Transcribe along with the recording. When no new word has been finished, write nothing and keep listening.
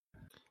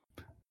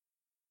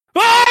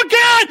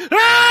God!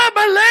 Ah,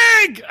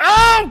 my leg!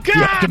 Oh, God!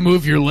 You have to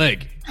move your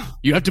leg.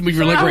 You have to move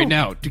your leg right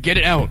now to get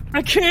it out.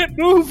 I can't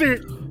move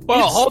it.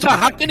 Well, hold on.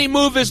 How can he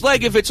move his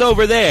leg if it's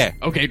over there?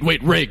 Okay,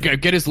 wait, Ray,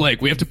 get his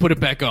leg. We have to put it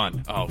back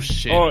on. Oh,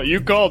 shit. Oh, you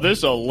call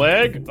this a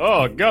leg?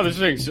 Oh, God, this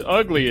thing's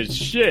ugly as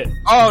shit.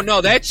 Oh,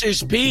 no, that's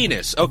his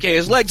penis. Okay,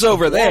 his leg's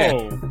over there.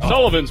 Whoa,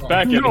 Sullivan's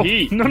back in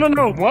heat.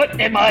 No.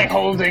 What am I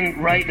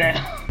holding right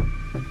now?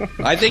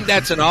 I think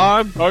that's an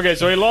arm. Okay,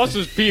 so he lost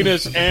his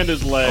penis and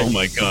his leg. Oh,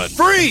 my God.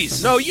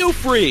 Freeze! No, you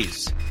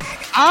freeze.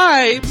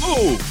 I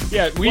move.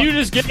 Yeah, will you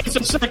just give us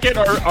a second?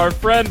 Our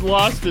friend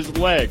lost his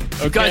leg.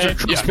 Okay? Guys are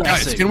trespassing.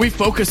 Guys, can we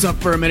focus up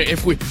for a minute?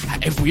 If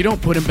we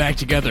don't put him back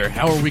together,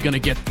 how are we going to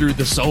get through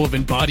the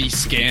Sullivan body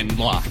scan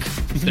lock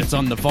that's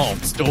on the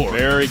vault's door?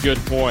 Very good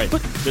point.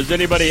 Does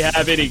anybody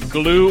have any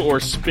glue or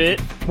spit?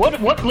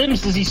 What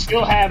limbs does he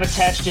still have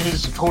attached to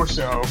his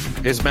torso?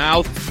 His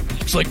mouth.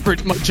 It's like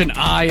pretty much an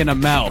eye and a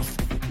mouth.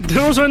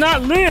 Those are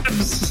not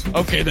limbs!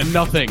 Okay, then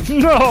nothing.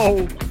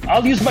 No!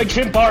 I'll use my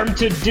chimp arm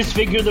to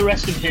disfigure the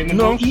rest of him, and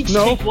we'll each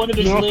take one of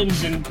his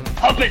limbs and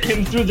puppet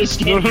him through the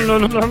skin.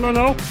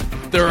 No.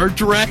 There are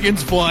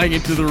dragons flying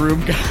into the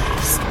room,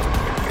 guys.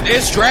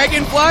 There's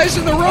dragonflies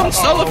in the room.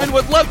 Sullivan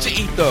would love to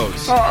eat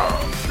those.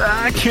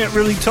 I can't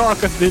really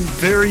talk. I've been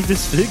very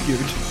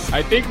disfigured.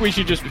 I think we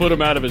should just put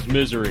him out of his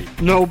misery.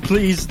 No,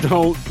 please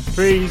don't.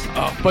 Please.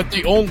 But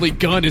the only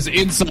gun is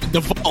inside the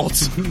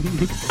vault.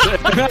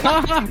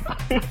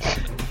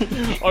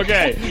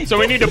 Okay, so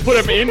we need to put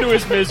him into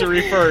his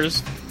misery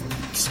first,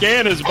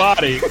 scan his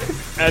body,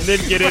 and then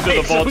get into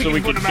the vault so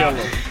we can kill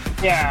him.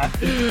 Yeah.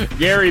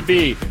 Gary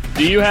B.,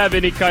 do you have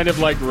any kind of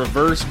like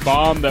reverse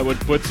bomb that would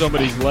put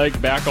somebody's leg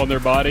back on their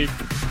body?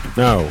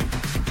 No.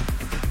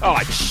 Oh,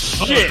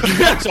 shit.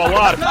 That's a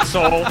lot of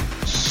soul.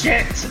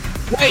 Shit.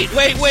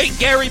 Wait,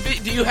 Gary B.,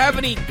 do you have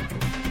any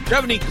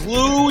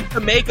glue to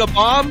make a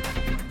bomb?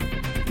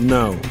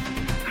 No.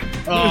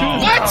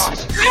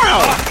 What?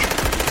 Ow.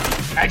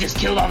 I just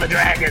killed all the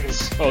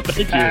dragons. Oh, thank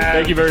you.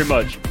 Thank you very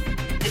much.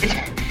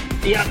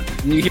 Yep.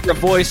 You hear a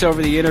voice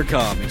over the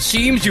intercom. It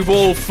seems you've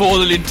all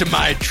fallen into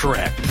my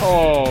trap.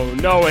 Oh,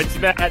 no, it's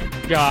that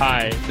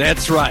guy.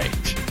 That's right.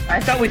 I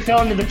thought we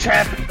fell into the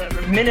trap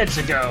minutes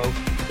ago.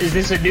 Is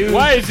this a new...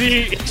 Why is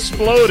he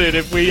exploded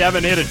if we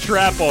haven't hit a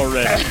trap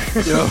already?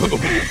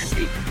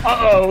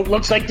 Uh-oh,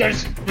 looks like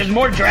there's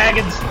more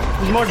dragons.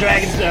 There's more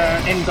dragons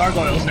and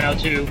gargoyles now,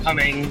 too,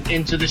 coming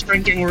into the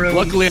drinking room.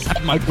 Luckily, I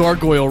had my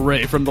gargoyle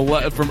ray from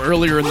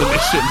earlier in the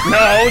mission.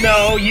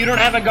 No, you don't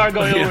have a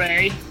gargoyle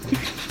ray.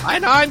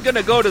 I'm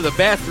gonna go to the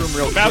bathroom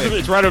real quick.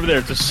 It's right over there.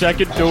 It's the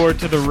second door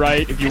to the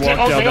right if you walk down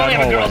that hallway. They only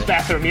have a girl's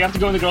bathroom. You have to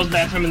go in the girl's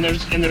bathroom, and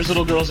there's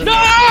little girls in there.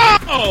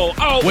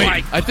 Oh, wait, my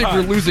God. I think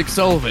we're losing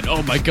Sullivan.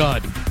 Oh, my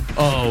God.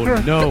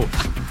 Oh, no.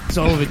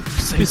 Sullivan,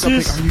 say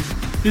something.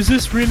 Is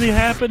this really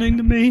happening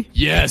to me?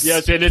 Yes.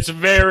 Yes, and it's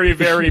very,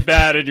 very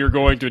bad, and you're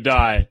going to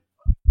die.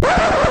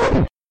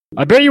 I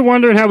bet you're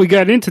wondering how we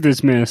got into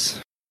this mess.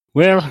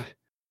 Well,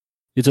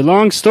 it's a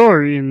long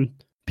story, and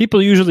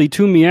people usually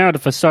tune me out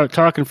if I start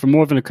talking for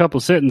more than a couple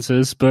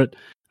sentences, but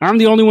I'm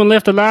the only one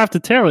left alive to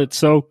tell it,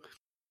 so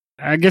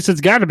I guess it's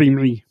gotta be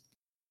me.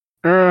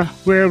 Well,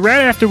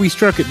 right after we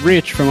struck it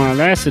rich from our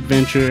last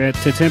adventure at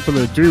the Temple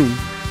of Doom,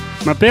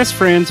 my best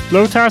friends,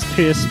 Blotas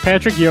Piss,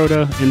 Patrick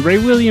Yoda, and Ray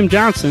William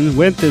Johnson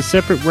went their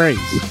separate ways.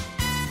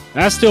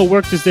 I still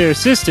worked as their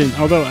assistant,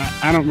 although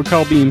I don't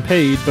recall being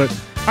paid, but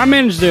I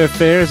managed their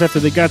affairs after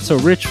they got so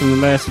rich from the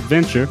last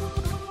adventure.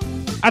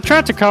 I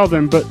tried to call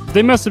them, but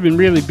they must have been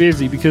really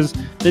busy because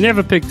they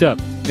never picked up,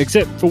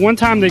 except for one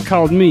time they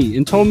called me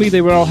and told me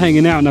they were all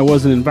hanging out and I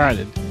wasn't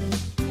invited.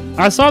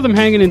 I saw them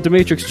hanging in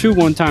Matrix 2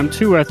 one time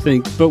too, I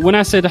think, but when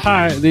I said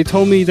hi, they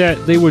told me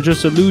that they were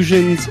just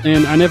illusions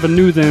and I never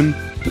knew them,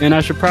 and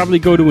I should probably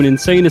go to an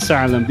insane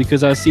asylum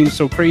because I seemed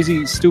so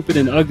crazy, stupid,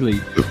 and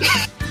ugly.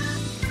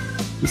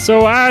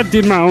 So I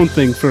did my own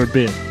thing for a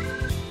bit.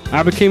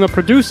 I became a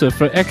producer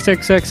for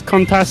XXX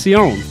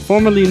Contacion,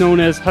 formerly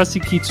known as Hussy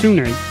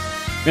Kitsune,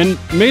 and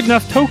made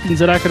enough tokens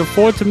that I could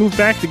afford to move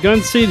back to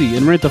Gun City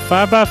and rent a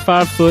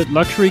 5x5-foot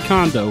luxury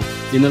condo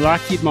in the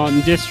Lockheed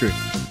Martin district.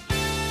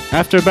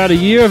 After about a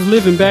year of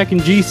living back in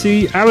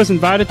GC, I was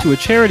invited to a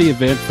charity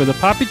event for the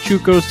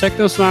Papichuco's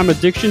Techno-Slime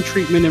Addiction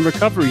Treatment and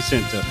Recovery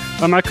Center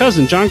by my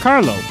cousin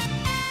Giancarlo.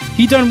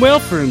 He done well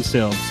for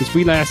himself since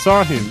we last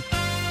saw him.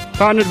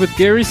 Partnered with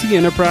Gary C.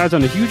 Enterprise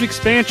on a huge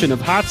expansion of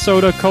hot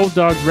soda, cold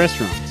dogs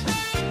restaurants.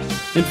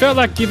 And felt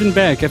like giving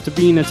back after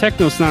being a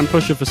Techno-Slime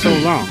pusher for so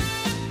long.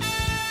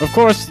 Of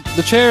course,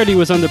 the charity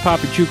was under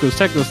Papichuco's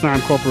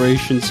Techno-Slime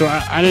Corporation, so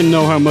I didn't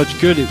know how much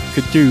good it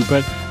could do,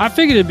 but I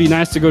figured it'd be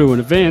nice to go to an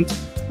event.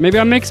 Maybe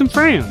I'll make some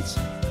friends.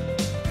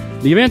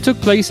 The event took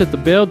place at the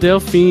Belle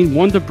Delphine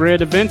Wonder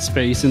Bread event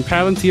space in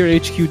Palantir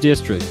HQ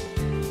District.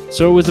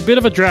 So it was a bit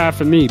of a drive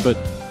for me, but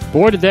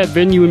boy did that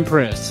venue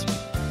impress.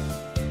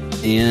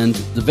 And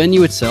the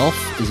venue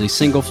itself is a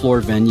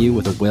single-floor venue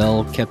with a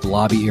well-kept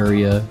lobby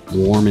area,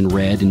 warm and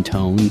red in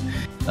tone,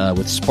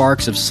 with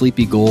sparks of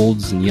sleepy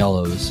golds and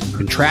yellows,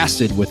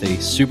 contrasted with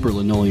a super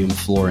linoleum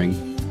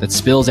flooring that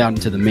spills out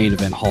into the main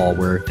event hall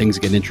where things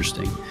get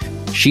interesting.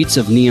 Sheets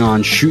of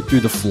neon shoot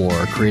through the floor,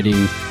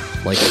 creating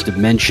like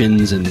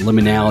dimensions and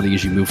liminality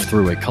as you move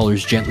through it.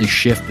 Colors gently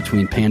shift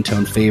between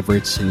Pantone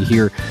favorites, and you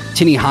hear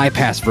tinny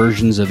high-pass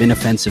versions of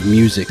inoffensive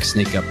music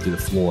snake up through the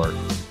floor.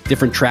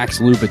 Different tracks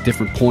loop at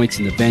different points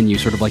in the venue,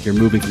 sort of like you're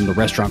moving from the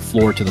restaurant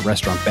floor to the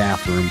restaurant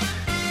bathroom.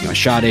 A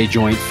Sade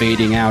joint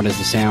fading out as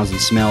the sounds and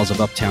smells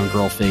of Uptown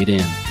Girl fade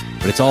in.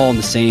 But it's all in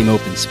the same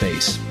open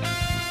space.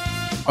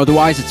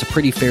 Otherwise, it's a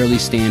pretty fairly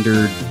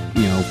standard,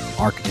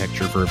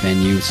 architecture for a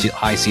venue.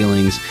 High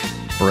ceilings,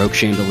 Baroque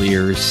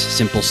chandeliers,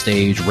 simple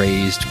stage,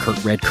 raised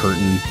red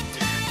curtain.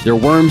 There are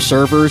worm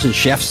servers and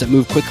chefs that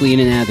move quickly in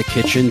and out of the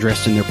kitchen,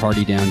 dressed in their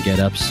party-down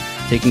get-ups,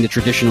 taking the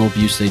traditional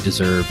abuse they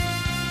deserve.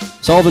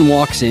 Sullivan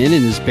walks in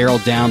and is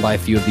barreled down by a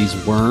few of these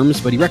worms,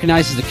 but he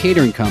recognizes the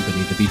catering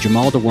company to be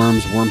Jamal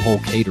DeWorm's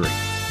Wormhole Catering.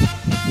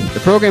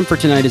 The program for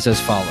tonight is as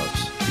follows.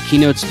 The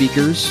keynote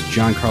speakers,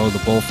 Giancarlo the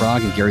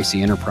Bullfrog and Gary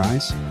C.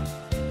 Enterprise,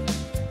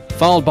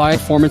 followed by a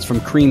performance from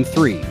Cream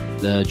 3,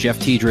 the Jeff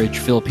Tiedrich,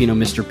 Filipino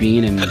Mr.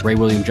 Bean, and Ray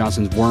William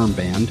Johnson's Worm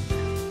Band,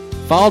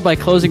 followed by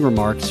closing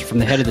remarks from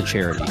the head of the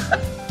charity,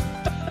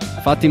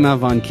 Fatima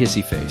Von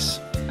Kissyface.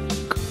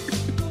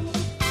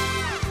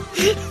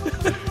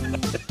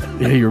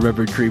 Yeah, you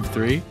remember Cream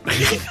 3?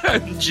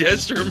 I'm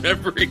just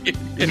remembering it.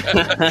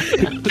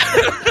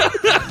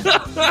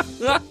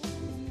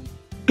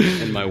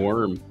 And my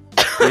worm.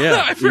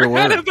 Yeah, I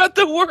forgot about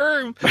the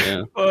worm.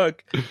 Yeah.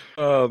 Fuck.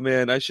 Oh,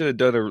 man. I should have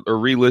done a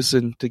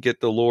re-listen to get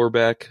the lore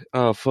back.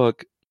 Oh,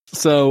 fuck.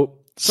 So,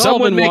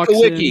 someone make a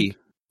wiki.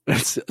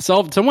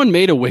 Someone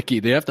made a wiki.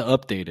 They have to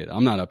update it.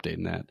 I'm not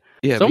updating that.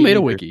 Yeah, someone made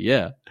a wiki,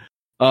 yeah.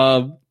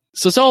 So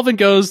Sullivan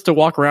goes to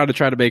walk around to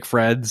try to make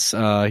friends.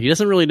 He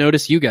doesn't really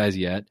notice you guys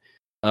yet.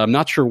 I'm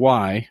not sure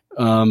why,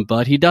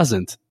 but he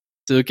doesn't.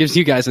 So it gives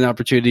you guys an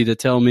opportunity to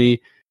tell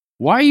me,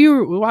 why are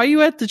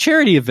you at the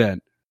charity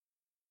event?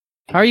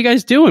 How are you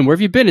guys doing? Where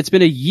have you been? It's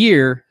been a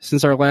year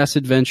since our last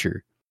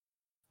adventure.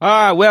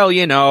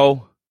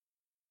 Well,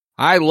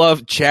 I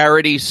love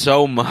charity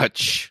so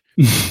much.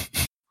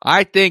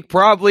 I think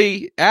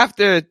probably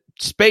after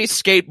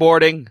space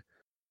skateboarding,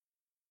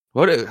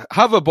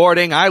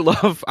 hoverboarding, I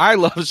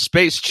love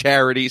space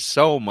charity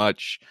so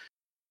much.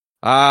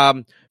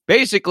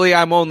 Basically,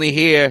 I'm only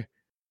here.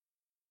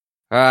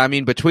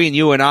 Between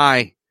you and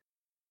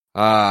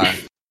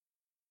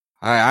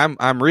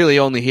I'm really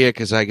only here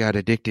because I got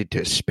addicted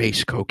to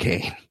space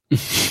cocaine,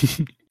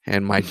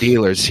 and my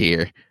dealer's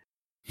here.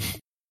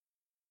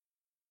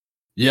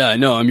 Yeah, I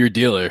know. I'm your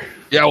dealer.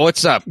 Yeah,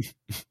 what's up?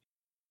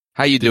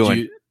 How you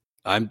doing?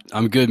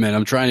 I'm good, man.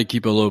 I'm trying to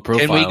keep a low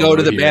profile. Can we go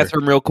to the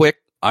bathroom real quick?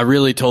 I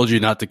really told you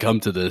not to come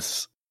to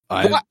this.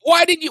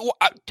 Why didn't you?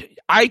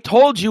 I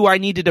told you I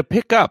needed to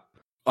pick up.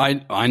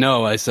 I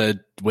know. I said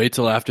wait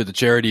till after the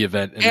charity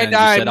event, and then you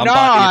said I'm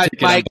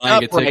buying a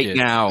ticket right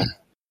now.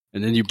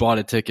 And then you bought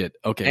a ticket.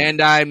 Okay.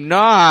 And I'm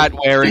not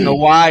wearing a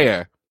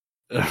wire.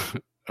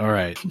 All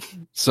right.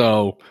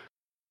 So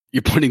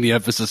you're putting the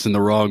emphasis in the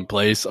wrong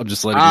place. I'm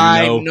just letting you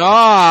know. I'm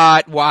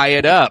not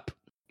wired up.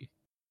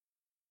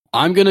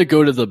 I'm going to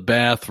go to the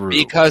bathroom.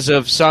 Because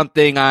of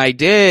something I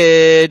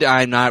did,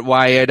 I'm not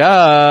wired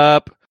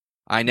up.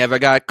 I never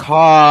got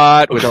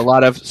caught with a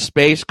lot of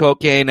space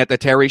cocaine at the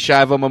Terry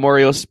Schiavo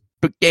Memorial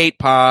Skate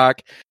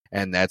Park,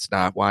 and that's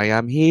not why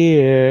I'm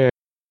here.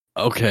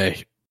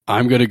 Okay.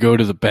 I'm going to go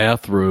to the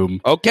bathroom.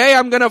 Okay,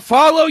 I'm going to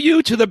follow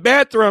you to the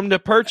bathroom to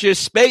purchase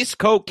space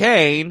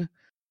cocaine.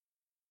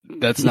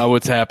 That's not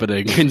what's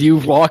happening. And you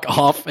walk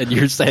off and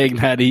you're saying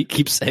that. He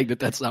keeps saying that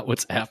that's not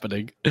what's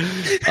happening.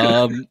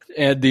 And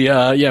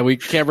the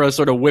camera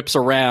sort of whips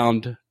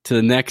around to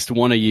the next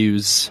one of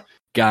yous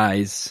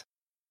guys.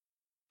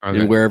 Okay.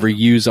 And wherever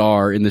yous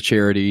are in the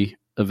charity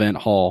event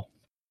hall.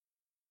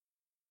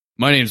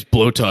 My name's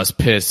Blotos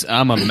Piss.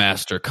 I'm a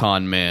master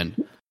con man.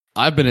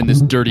 I've been in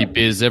this dirty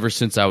biz ever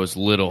since I was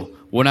little.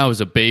 When I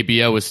was a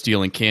baby, I was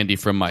stealing candy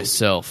from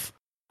myself.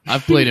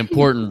 I've played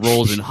important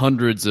roles in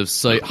hundreds of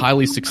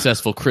highly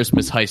successful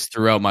Christmas heists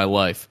throughout my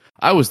life.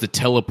 I was the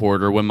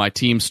teleporter when my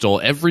team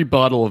stole every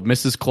bottle of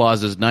Mrs.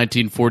 Claus's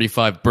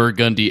 1945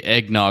 Burgundy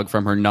eggnog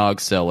from her nog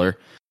cellar.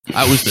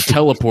 I was the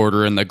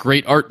teleporter in the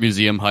Great Art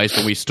Museum heist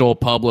when we stole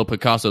Pablo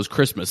Picasso's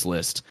Christmas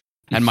list.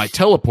 And my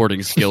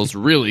teleporting skills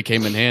really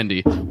came in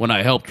handy when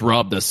I helped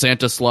rob the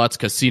Santa Slots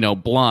Casino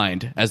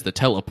blind as the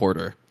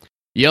teleporter.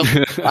 Yep,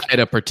 I had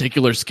a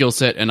particular skill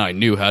set and I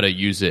knew how to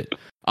use it.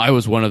 I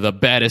was one of the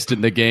baddest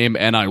in the game,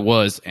 and I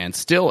was, and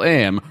still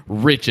am,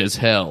 rich as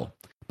hell.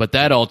 But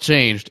that all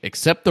changed,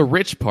 except the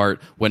rich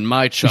part, when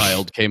my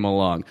child came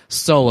along.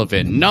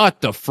 Sullivan,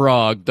 not the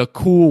frog, the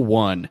cool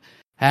one.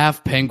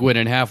 Half penguin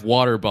and half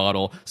water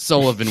bottle,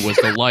 Sullivan was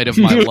the light of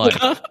my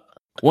life.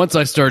 Once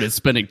I started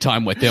spending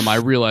time with him, I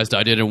realized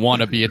I didn't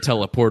want to be a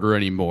teleporter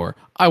anymore.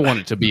 I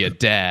wanted to be a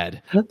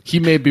dad. He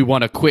made me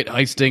want to quit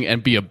heisting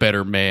and be a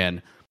better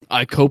man.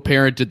 I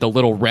co-parented the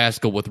little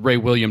rascal with Ray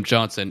William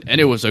Johnson,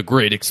 and it was a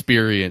great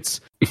experience.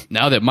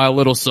 Now that my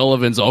little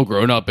Sullivan's all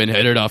grown up and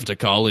headed off to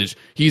college,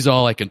 he's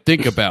all I can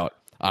think about.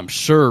 I'm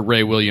sure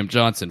Ray William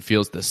Johnson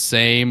feels the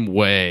same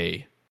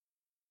way.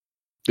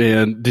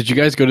 And did you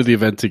guys go to the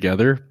event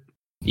together?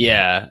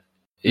 Yeah.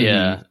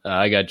 Yeah,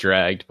 I got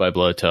dragged by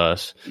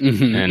Blowtoss.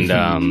 Mm-hmm.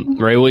 And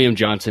Ray William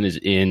Johnson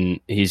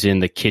he's in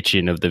the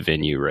kitchen of the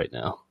venue right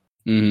now.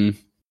 Mm-hmm.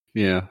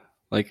 Yeah.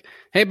 Like,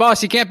 hey,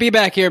 boss, you can't be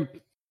back here.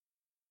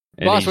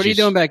 And Boss, what are you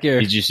doing back here?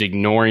 He's just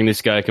ignoring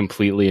this guy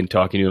completely and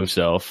talking to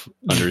himself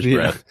under his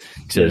breath.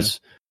 He says,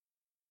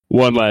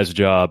 "One last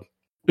job.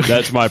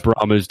 That's my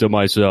promise to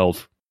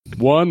myself.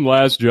 One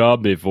last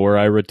job before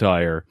I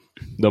retire.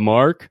 The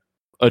mark?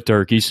 A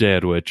turkey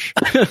sandwich.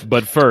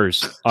 But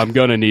first, I'm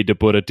going to need to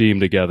put a team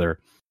together.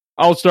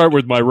 I'll start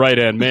with my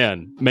right-hand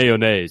man,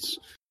 Mayonnaise.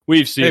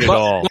 We've seen it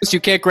all. Boss, you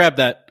can't grab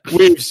that.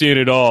 We've seen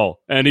it all,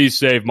 and he's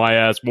saved my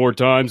ass more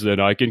times than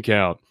I can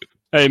count.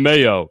 Hey,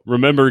 Mayo,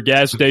 remember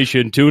gas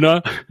station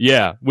tuna?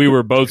 Yeah, we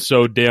were both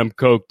so damn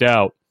coked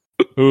out.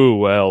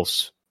 Who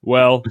else?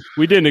 Well,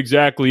 we didn't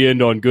exactly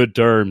end on good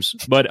terms,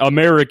 but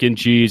American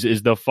cheese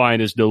is the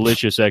finest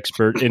delicious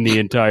expert in the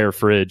entire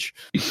fridge.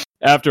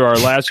 After our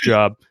last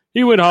job,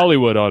 he went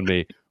Hollywood on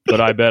me,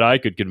 but I bet I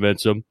could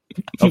convince him.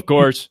 Of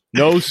course,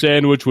 no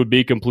sandwich would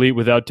be complete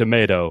without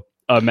Tomato,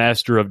 a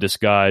master of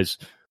disguise.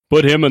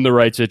 Put him in the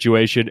right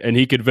situation, and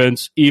he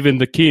convinced even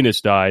the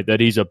keenest eye that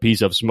he's a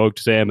piece of smoked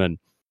salmon.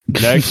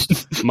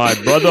 Next, my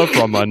brother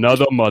from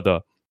another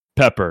mother,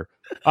 Pepper.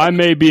 I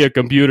may be a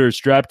computer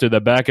strapped to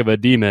the back of a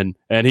demon,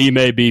 and he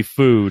may be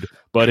food,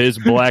 but his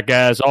black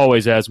ass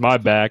always has my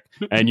back,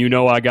 and you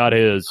know I got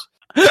his.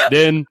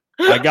 Then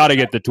I gotta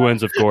get the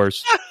twins, of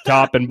course,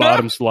 top and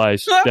bottom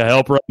slice, to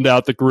help round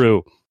out the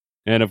crew.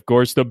 And of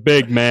course the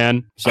big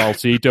man,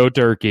 Salsito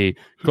Turkey,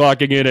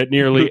 clocking in at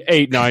nearly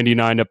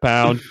 $8.99 a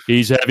pound.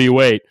 He's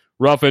heavyweight,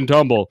 rough and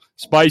tumble,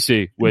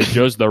 spicy, with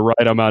just the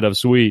right amount of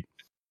sweet.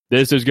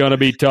 This is gonna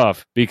be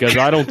tough, because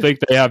I don't think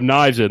they have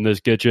knives in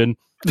this kitchen,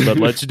 but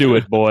let's do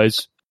it,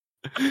 boys.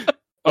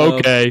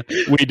 Okay,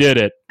 we did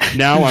it.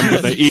 Now I'm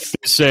gonna eat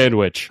this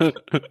sandwich.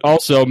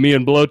 Also, me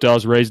and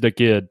Blowtoss raised a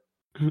kid.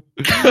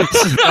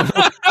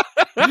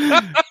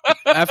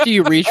 After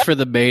you reached for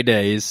the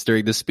mayonnaise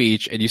during the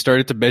speech and you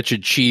started to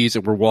mention cheese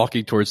and we're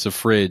walking towards the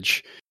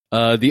fridge,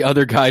 the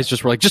other guys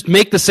just were like, just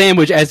make the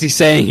sandwich as he's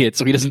saying it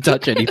so he doesn't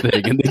touch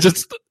anything. And they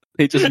just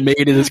made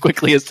it as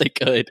quickly as they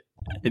could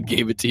and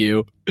gave it to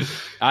you.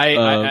 They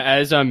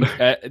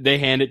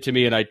hand it to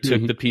me and I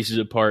took the pieces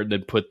apart and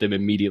then put them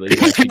immediately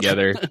back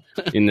together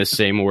in the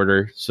same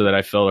order so that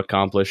I felt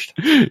accomplished.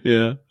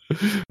 Yeah.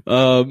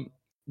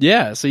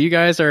 Yeah, so you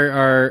guys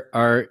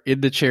are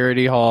in the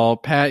charity hall.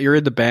 Pat, you're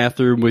in the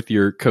bathroom with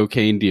your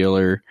cocaine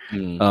dealer.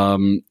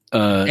 And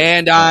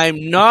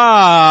I'm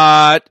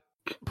not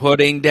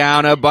putting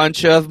down a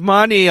bunch of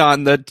money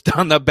on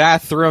the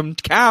bathroom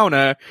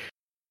counter.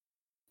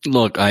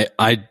 Look,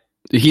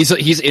 he's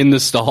in the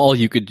stall.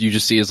 You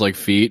just see his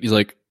feet. He's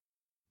like,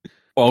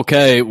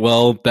 okay,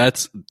 well,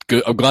 that's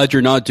good. I'm glad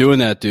you're not doing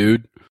that,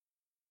 dude.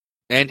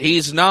 And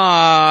he's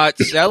not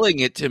selling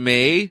it to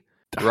me.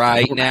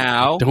 Right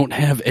now, I don't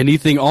have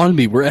anything on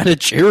me. We're at a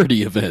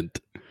charity event.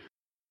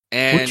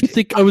 And what do you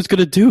think I was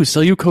gonna do?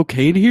 Sell you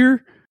cocaine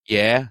here?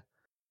 Yeah.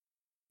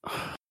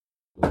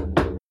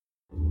 Can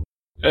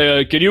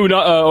you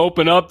not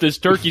open up? This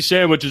turkey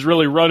sandwich is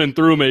really running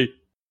through me.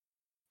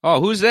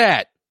 Oh, who's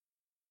that?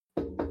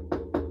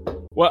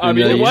 Well, I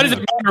mean, why does it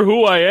matter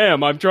who I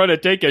am? I'm trying to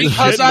take a shit.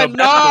 Because I'm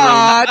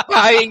not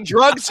buying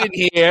drugs in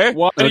here.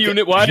 Why do you?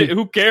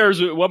 Who cares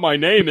what my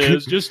name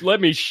is? Just let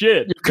me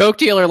shit. Your coke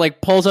dealer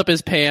pulls up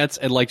his pants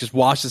and just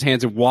washes his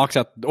hands and walks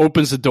out,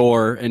 opens the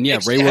door, and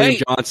Ray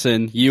William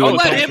Johnson, you and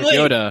Patrick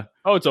Yoda.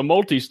 Oh, it's a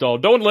multi-stall.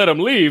 Don't let him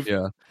leave.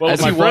 Yeah. Well,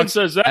 my friend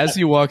says that. As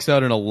he walks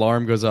out, an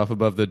alarm goes off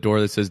above the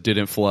door that says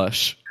 "Didn't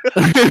flush."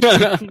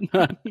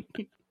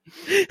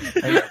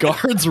 And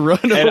guards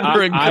run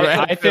over and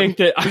grab I think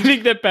that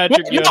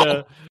Patrick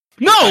Yoda.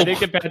 No! I think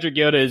that Patrick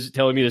Yoda is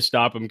telling me to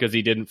stop him because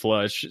he didn't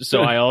flush.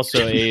 So I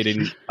also aid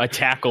and I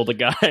tackle the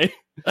guy.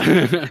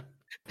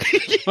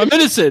 I'm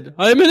innocent.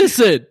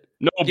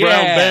 No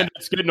brown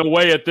bandits getting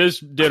away at this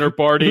dinner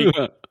party.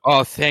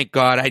 Oh, thank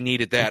God I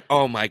needed that.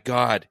 Oh my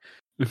God,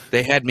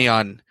 they had me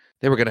on.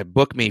 They were gonna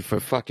book me for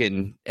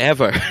fucking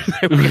ever.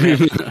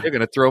 They're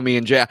gonna throw me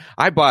in jail.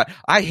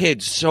 I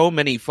hid so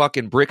many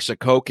fucking bricks of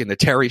coke in the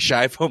Terry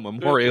Schiavo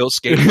Memorial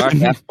skate park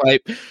half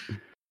pipe.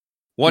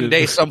 One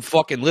day, some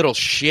fucking little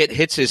shit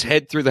hits his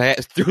head through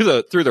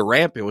the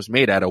ramp. It was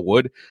made out of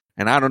wood,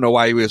 and I don't know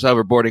why he was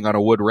hoverboarding on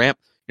a wood ramp.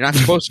 You're not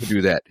supposed to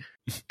do that.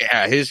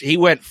 Yeah, he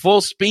went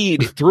full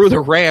speed through the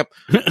ramp,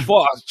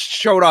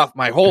 showed off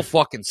my whole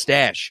fucking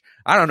stash.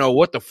 I don't know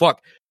what the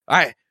fuck.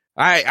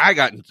 I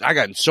got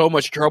in so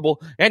much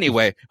trouble.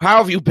 Anyway, how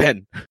have you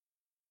been?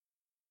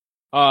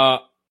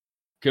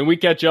 Can we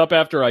catch up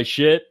after I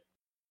shit?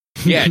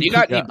 Yeah, you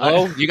got any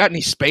blow? You got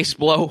any space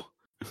blow?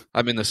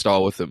 I'm in the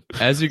stall with him.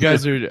 As you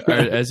guys are doing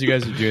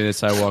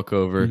this, I walk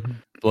over.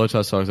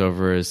 Blowtoss walks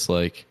over. Is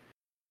like,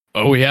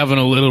 "Oh, we having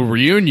a little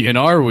reunion,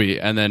 are we?"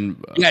 And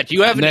then do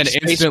you have any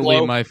space instantly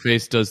blow? my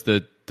face does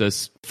the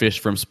fish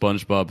from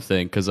SpongeBob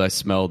thing because I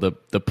smell the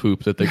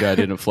poop that the guy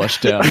didn't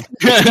flush down.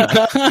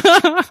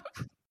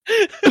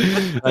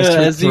 I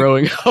start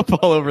throwing up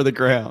all over the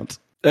ground.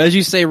 As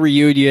you say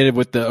reunion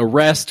with the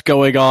arrest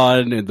going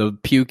on and the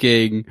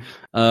puking,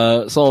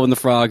 Sullivan the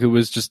Frog, who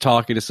was just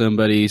talking to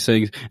somebody,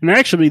 saying, and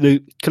actually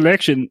the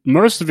collection,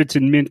 most of it's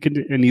in mint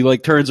condition, and he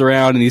like turns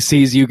around and he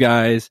sees you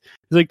guys.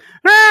 He's like,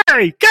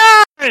 hey,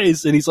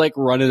 guys! And he's like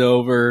running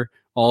over,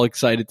 all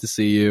excited to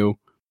see you.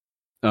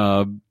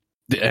 Yeah.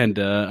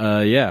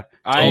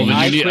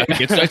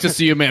 It's nice to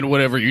see you, man.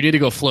 Whatever. You need to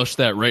go flush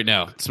that right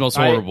now. It smells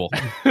horrible.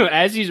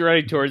 As he's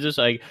running towards us,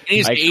 I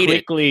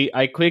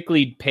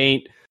quickly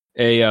paint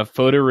a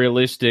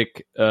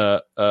photorealistic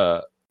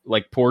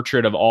like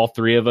portrait of all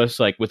three of us,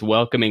 like with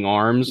welcoming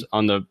arms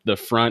on the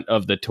front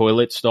of the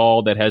toilet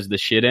stall that has the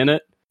shit in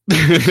it,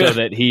 so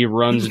that he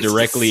runs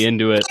directly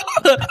into it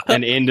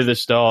and into the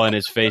stall, and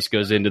his face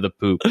goes into the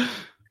poop.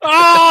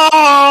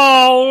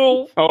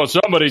 Oh,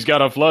 somebody's got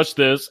to flush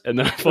this, and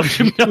then I flush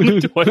him down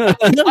the toilet.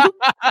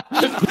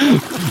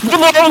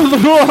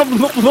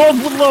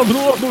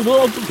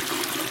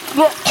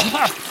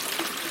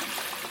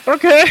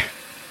 Okay.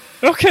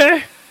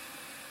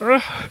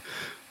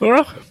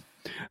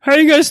 How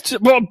you guys?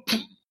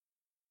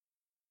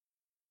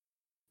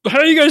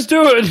 How you guys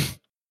doing?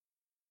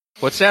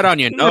 What's that on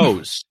your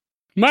nose?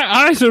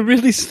 My eyes are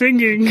really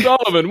stinging.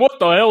 Sullivan, what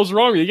the hell's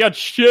wrong with you? You got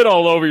shit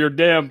all over your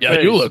damn face. Yeah,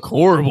 you look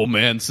horrible,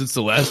 man, since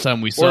the last time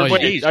we saw you.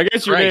 Wait, I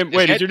guess your name.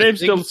 Wait, is your name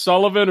still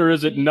Sullivan, or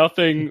is it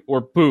nothing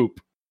or poop?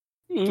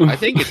 I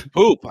think it's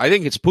poop. I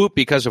think it's poop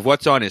because of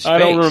what's on his face. I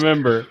don't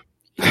remember.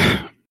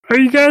 Are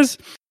you guys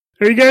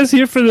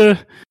here for the?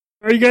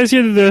 Are you guys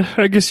here to the?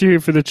 I guess you're here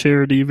for the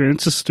charity event.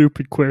 It's a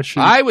stupid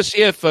question. I was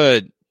here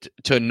to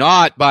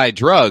not buy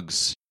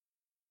drugs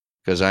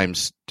because I'm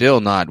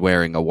still not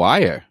wearing a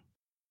wire.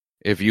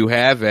 If you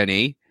have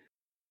any.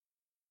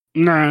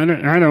 No,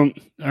 I don't.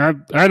 I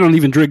don't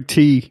even drink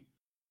tea.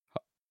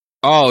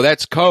 Oh,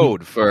 that's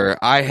code for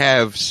I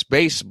have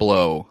space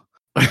blow.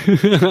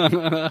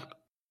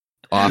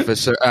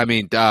 Officer,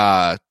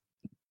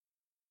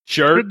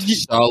 Shirt?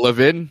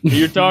 Sullivan.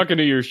 You're talking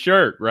to your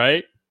shirt,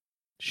 right?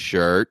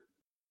 Shirt.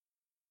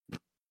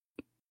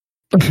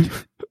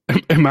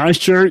 Am I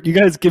shirt? You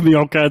guys give me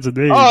all kinds of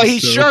names. Oh,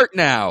 he's shirt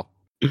now.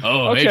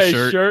 Oh, Okay, hey,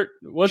 shirt.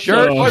 What's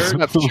Shirt. up, What's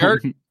up,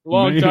 shirt?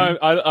 Long Man. time.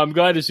 I'm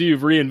glad to see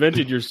you've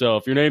reinvented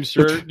yourself. Your name's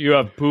Shirt. You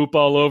have poop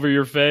all over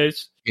your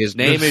face. His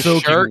name You're is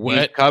soaking Shirt.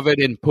 wet. He's covered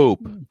in poop.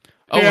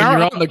 Oh, and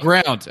you're on the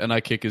ground, and I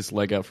kick his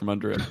leg out from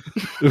under him.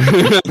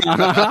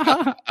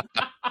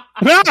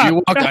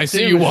 I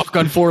see you walk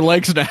on four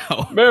legs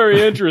now.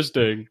 Very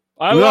interesting.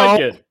 I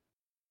like it.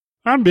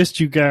 I missed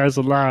you guys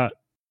a lot.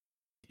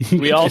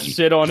 We all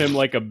sit on him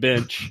like a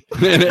bench,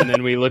 and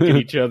then we look at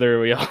each other.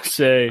 And we all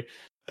say,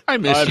 I "I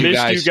missed you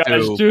guys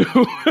too. too." To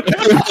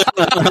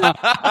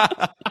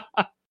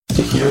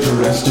hear the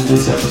rest of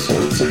this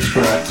episode,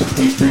 subscribe to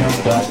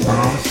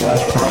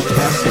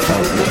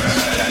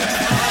patreon.com/podcastofoutlets.